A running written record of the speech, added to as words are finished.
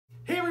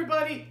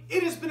everybody.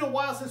 It has been a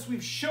while since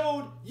we've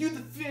showed you the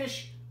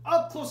fish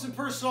up close and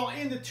personal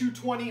in the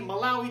 220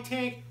 Malawi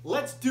tank.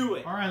 Let's do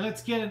it. All right,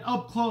 let's get an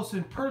up close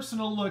and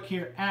personal look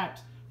here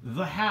at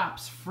the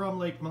Haps from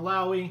Lake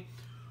Malawi.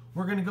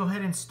 We're gonna go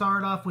ahead and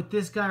start off with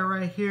this guy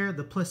right here,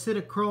 the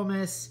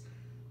Placidochromis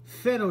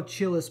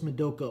Phenochilus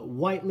Mdoka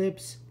white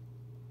lips.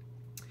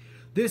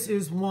 This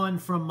is one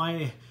from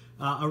my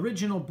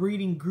original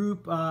breeding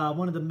group,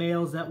 one of the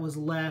males that was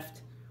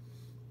left.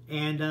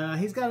 And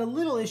he's got a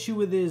little issue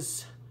with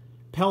his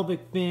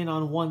pelvic fin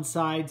on one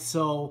side,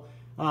 so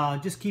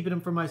just keeping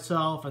him for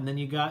myself. And then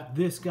you got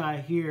this guy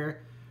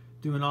here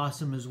doing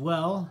awesome as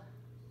well.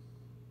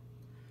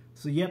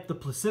 So yep, the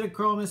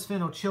Placidochromis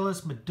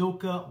Phenochilus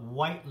Mdoka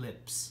white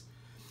lips.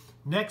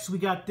 Next we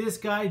got this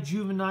guy,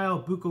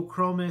 juvenile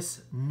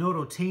Buccochromis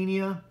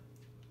Nototaenia.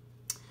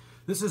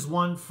 This is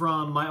one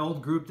from my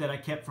old group that I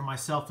kept for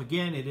myself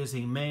again. It is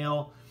a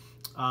male.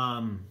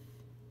 You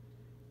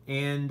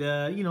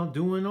know,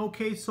 doing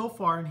okay so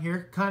far in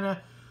here. Kind of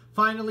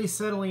finally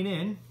settling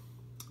in.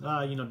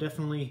 You know,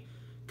 definitely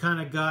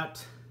kind of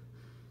got,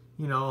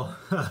 you know,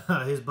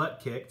 his butt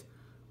kicked,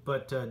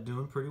 but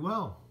doing pretty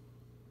well.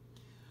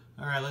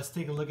 All right, let's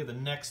take a look at the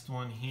next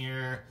one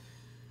here.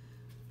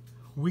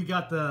 We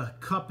got the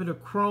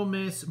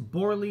Copadichromis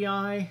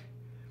Borleyi.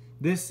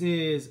 This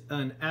is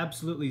an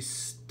absolutely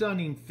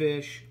stunning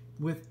fish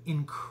with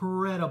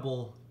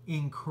incredible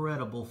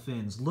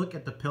fins. Look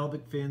at the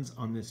pelvic fins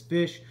on this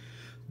fish.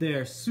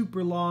 They're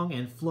super long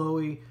and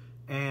flowy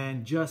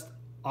and just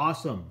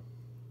awesome.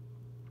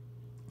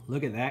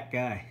 Look at that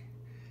guy.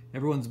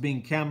 Everyone's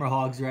being camera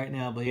hogs right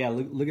now, but yeah,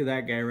 look at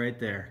that guy right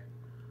there.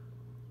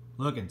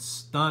 Looking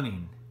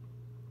stunning.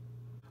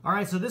 All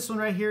right, so this one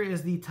right here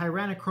is the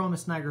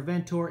Taeniochromis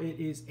nigraventor. It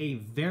is a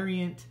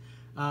variant,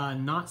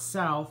 not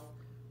south,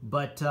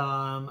 but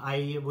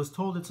I was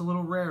told it's a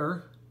little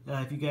rarer.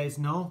 If you guys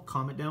know,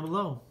 comment down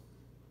below.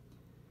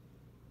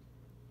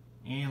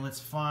 And let's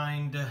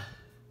find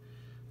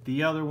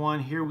the other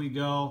one. Here we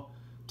go.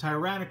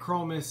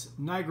 Taeniochromis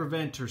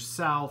nigraventor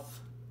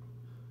south.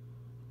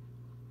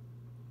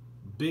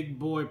 Big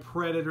boy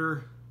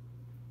predator.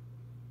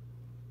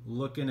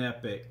 Looking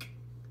epic.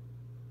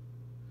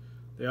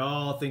 They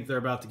all think they're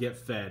about to get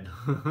fed.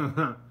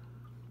 I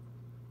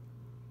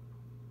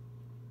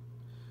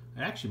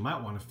actually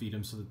might want to feed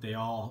them so that they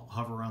all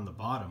hover around the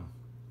bottom.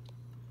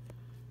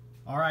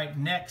 All right,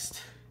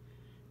 next.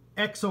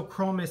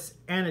 Exochromis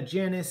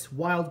Anagenys,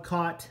 wild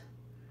caught.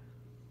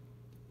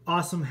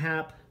 Awesome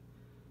hap.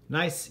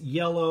 Nice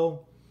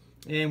yellow.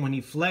 And when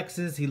he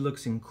flexes, he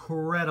looks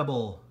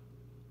incredible.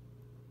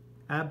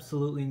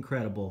 Absolutely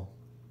incredible.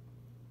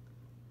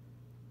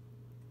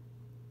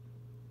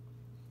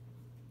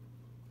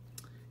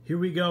 Here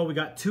we go. We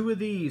got two of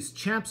these.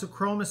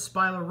 Champsochromis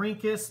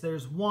Spilorhynchus.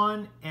 There's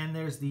one and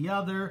there's the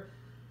other.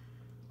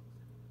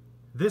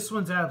 This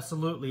one's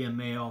absolutely a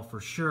male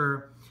for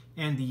sure.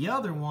 And the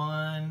other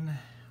one,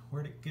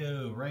 where'd it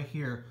go? Right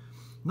here.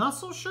 Not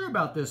so sure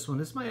about this one.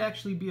 This might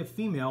actually be a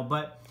female,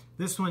 but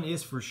this one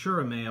is for sure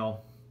a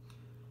male.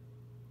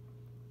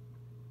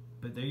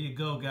 But there you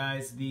go,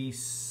 guys. The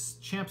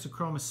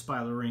Champsochromis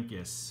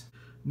Spilorhynchus.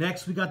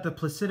 Next, we got the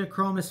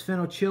Placidochromis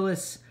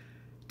Phenochilus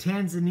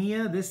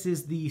Tanzania. This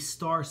is the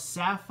star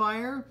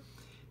Sapphire.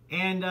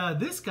 And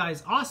this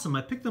guy's awesome.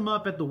 I picked him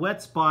up at the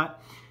wet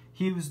spot.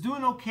 He was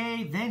doing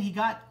okay. Then he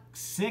got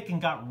sick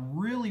and got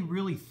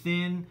really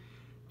thin.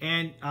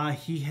 And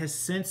he has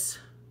since,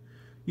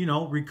 you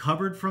know,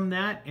 recovered from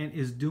that and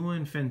is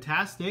doing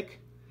fantastic.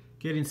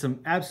 Getting some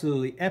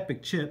absolutely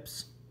epic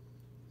chips.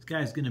 This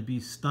guy's going to be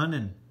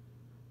stunning.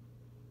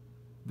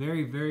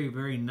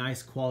 Very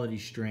nice quality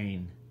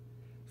strain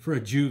for a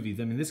juvie.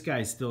 I mean, this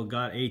guy's still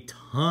got a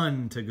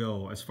ton to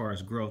go as far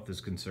as growth is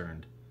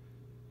concerned.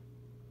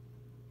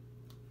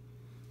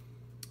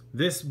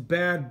 This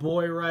bad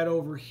boy right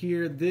over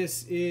here,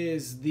 this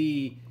is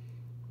the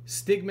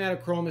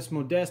Stigmatochromis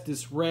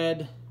Modestus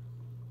Red.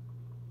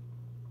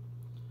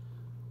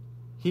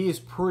 He is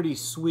pretty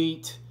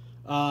sweet.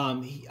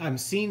 I'm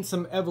seeing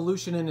some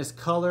evolution in his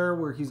color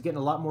where he's getting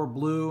a lot more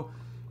blue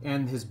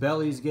and his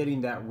belly's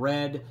getting that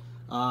red.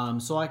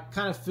 So I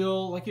kind of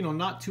feel like, you know,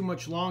 not too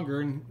much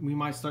longer and we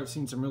might start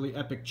seeing some really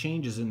epic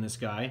changes in this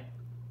guy.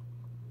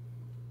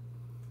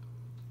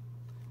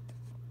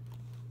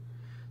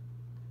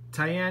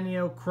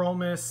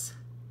 Taeniochromis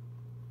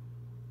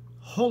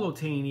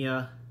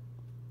Holotaenia.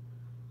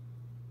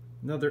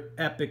 Another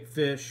epic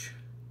fish.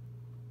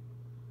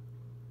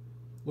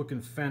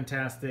 Looking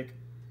fantastic.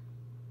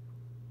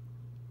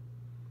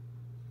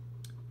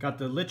 Got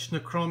the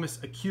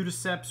Lepturus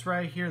acuticeps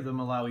right here, the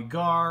Malawi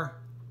gar.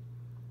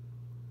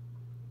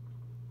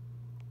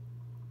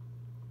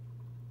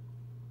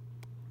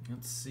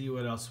 Let's see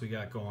what else we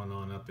got going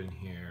on up in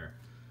here.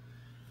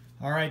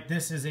 All right,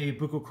 this is a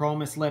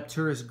Buccochromis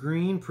Lepturus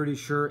green, pretty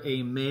sure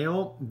a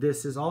male.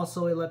 This is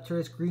also a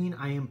Lepturus green.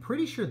 I am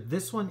pretty sure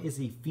this one is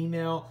a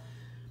female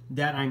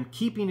that I'm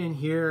keeping in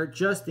here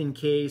just in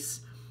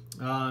case,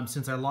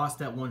 since I lost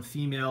that one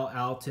female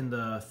out in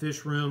the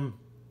fish room.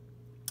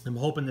 I'm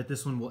hoping that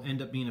this one will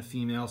end up being a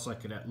female so I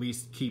could at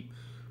least keep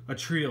a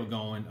trio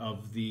going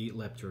of the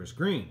Lepturus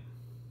green.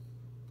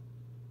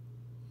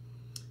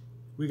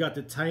 We got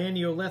the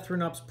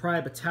Taeniolethrinops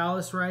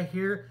Praeorbitalis right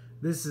here.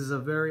 This is a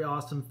very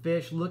awesome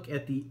fish. Look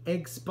at the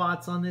egg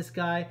spots on this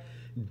guy.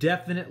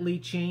 Definitely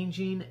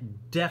changing,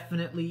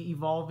 definitely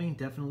evolving,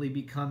 definitely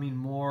becoming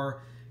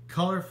more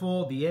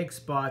colorful. The egg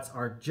spots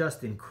are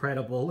just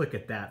incredible. Look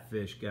at that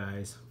fish,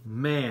 guys.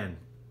 Man,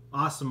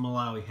 awesome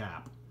Malawi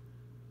hap.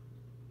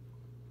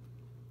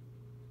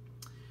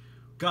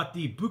 Got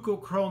the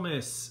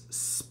Buccochromis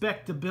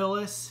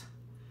Spectabilis.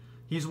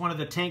 He's one of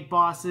the tank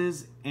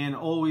bosses and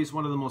always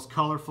one of the most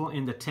colorful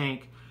in the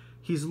tank.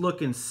 He's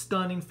looking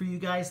stunning for you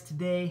guys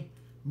today.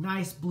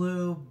 Nice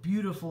blue,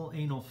 beautiful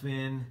anal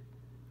fin.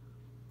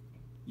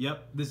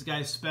 Yep, this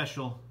guy's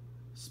special.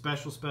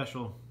 Special,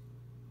 special.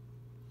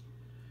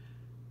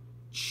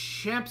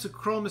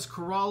 Champsochromis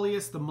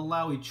Caeruleus, the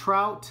Malawi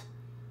trout.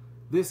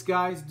 This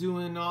guy's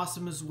doing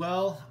awesome as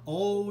well.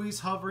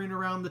 Always hovering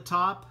around the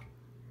top.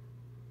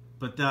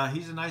 But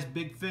he's a nice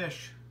big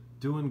fish.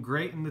 Doing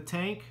great in the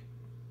tank.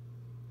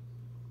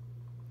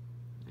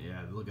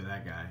 Yeah, look at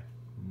that guy.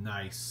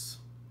 Nice.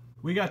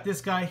 We got this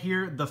guy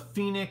here, the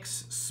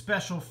Phoenix,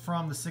 special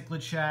from the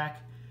Cichlid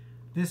Shack.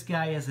 This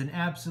guy is an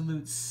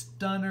absolute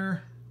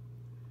stunner.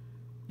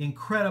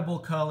 Incredible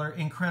color,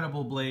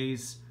 incredible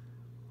blaze.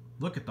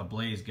 Look at the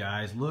blaze,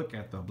 guys. Look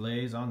at the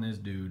blaze on this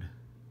dude.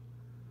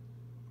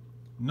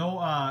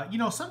 No, you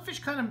know, some fish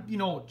kind of, you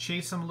know,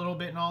 chase him a little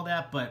bit and all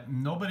that, but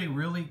nobody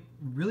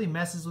really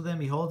messes with him.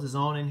 He holds his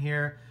own in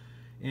here.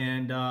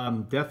 And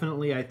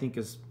definitely, I think,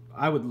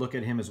 I would look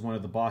at him as one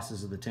of the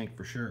bosses of the tank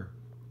for sure.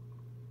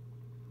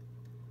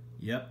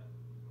 Yep.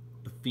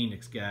 The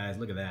Phoenix, guys.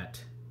 Look at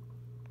that.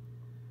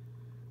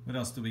 What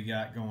else do we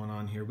got going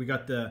on here? We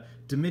got the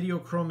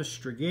Dimidiochromis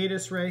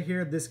Strigatus right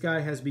here. This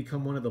guy has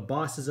become one of the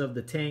bosses of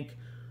the tank.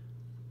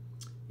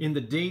 In the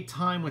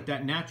daytime with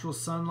that natural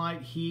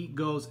sunlight, he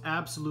goes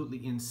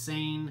absolutely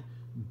insane.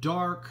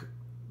 Dark,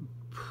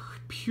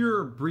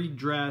 pure breed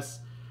dress,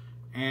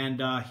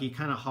 and he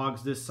kind of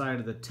hogs this side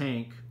of the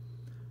tank.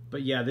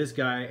 But yeah, this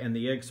guy and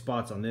the egg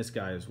spots on this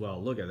guy as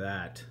well. Look at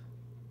that.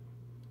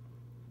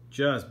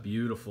 Just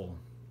beautiful.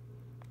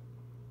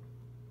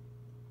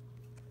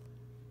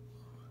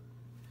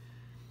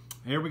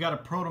 Here we got a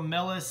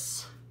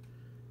Protomelas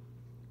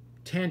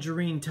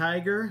Tangerine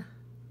tiger.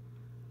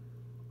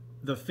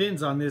 The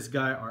fins on this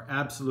guy are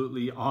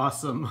absolutely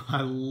awesome.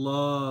 I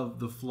love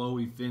the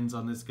flowy fins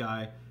on this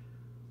guy.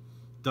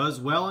 Does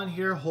well in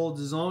here, holds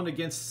his own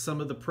against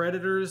some of the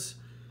predators.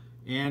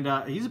 And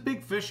he's a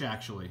big fish,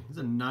 actually. He's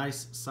a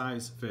nice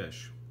size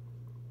fish.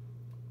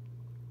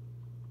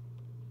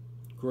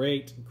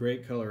 Great,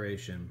 great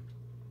coloration.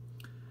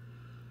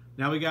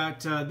 Now we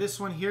got this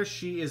one here.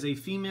 She is a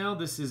female.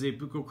 This is a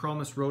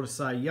Buccochromis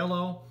Rhoadesii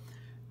yellow.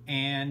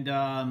 And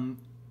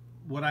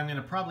what I'm going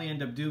to probably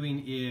end up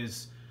doing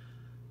is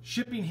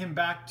shipping him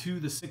back to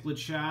the Cichlid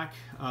Shack.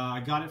 I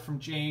got it from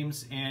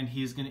James, and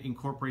he's going to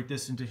incorporate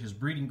this into his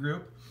breeding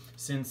group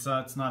since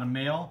it's not a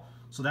male.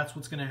 So that's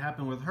what's going to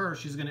happen with her.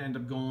 She's going to end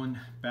up going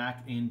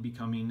back and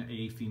becoming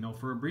a female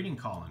for a breeding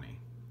colony.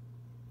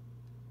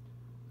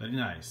 Very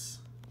nice.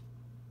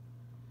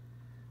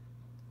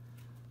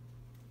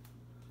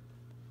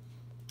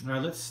 All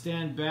right, let's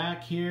stand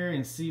back here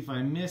and see if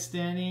I missed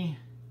any.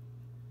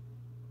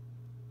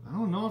 I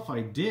don't know if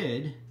I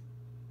did.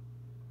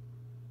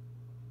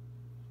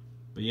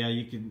 But yeah,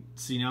 you can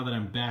see now that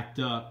I'm backed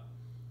up,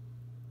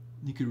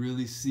 you can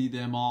really see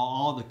them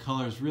all the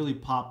colors really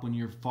pop when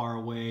you're far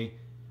away.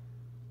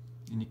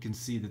 And you can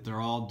see that they're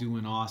all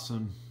doing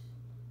awesome.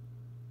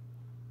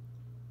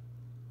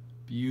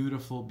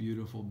 Beautiful,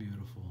 beautiful,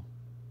 beautiful.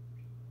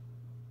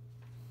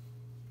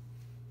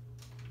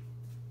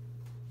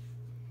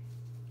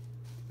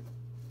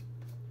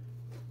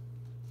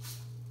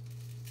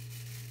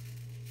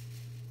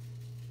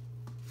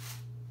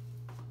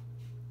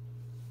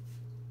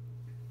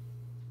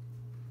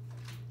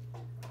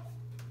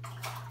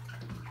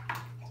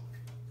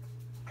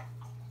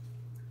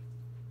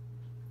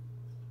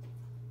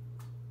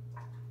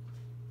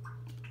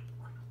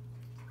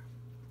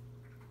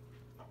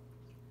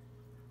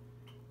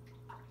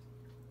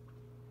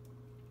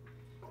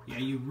 Yeah,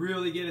 you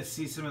really get to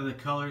see some of the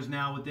colors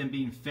now with them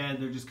being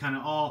fed. They're just kind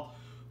of all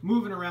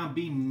moving around,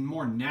 being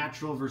more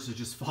natural versus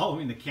just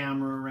following the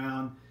camera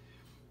around.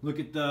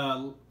 Look at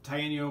the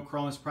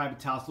Taeniochromis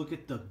Praeorbitalis. Look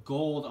at the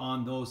gold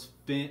on those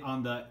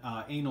on the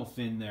anal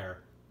fin there.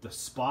 The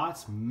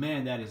spots,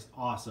 man, that is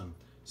awesome.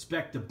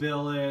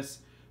 Spectabilis,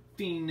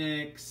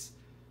 Phoenix.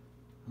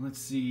 Let's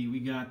see, we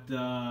got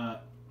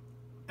the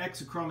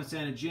Exochromis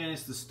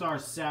Anagenys, the Star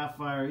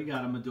Sapphire. You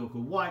got a Mdoka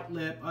white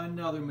lip,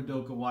 another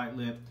Mdoka white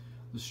lip.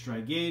 The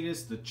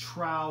Strigatus, the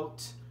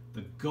Trout,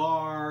 the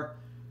Gar,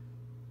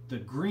 the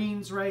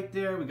greens right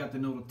there. We got the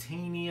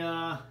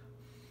Nototaenia,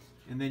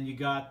 and then you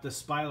got the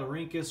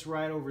Spilorhynchus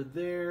right over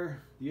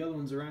there. The other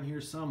one's around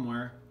here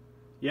somewhere.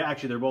 Yeah,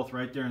 actually they're both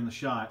right there in the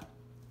shot.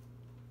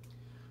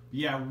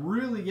 Yeah,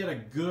 really get a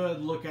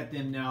good look at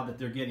them now that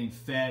they're getting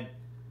fed.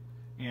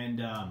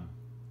 and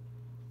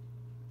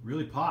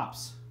really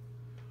pops.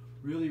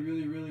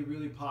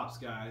 Really pops,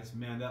 guys.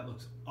 Man, that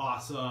looks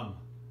awesome.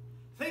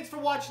 Thanks for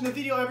watching the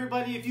video,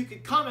 everybody. If you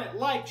could comment,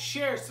 like,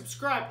 share,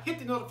 subscribe, hit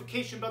the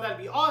notification bell, that'd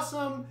be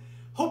awesome.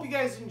 Hope you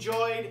guys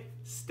enjoyed.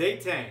 Stay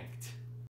tanked.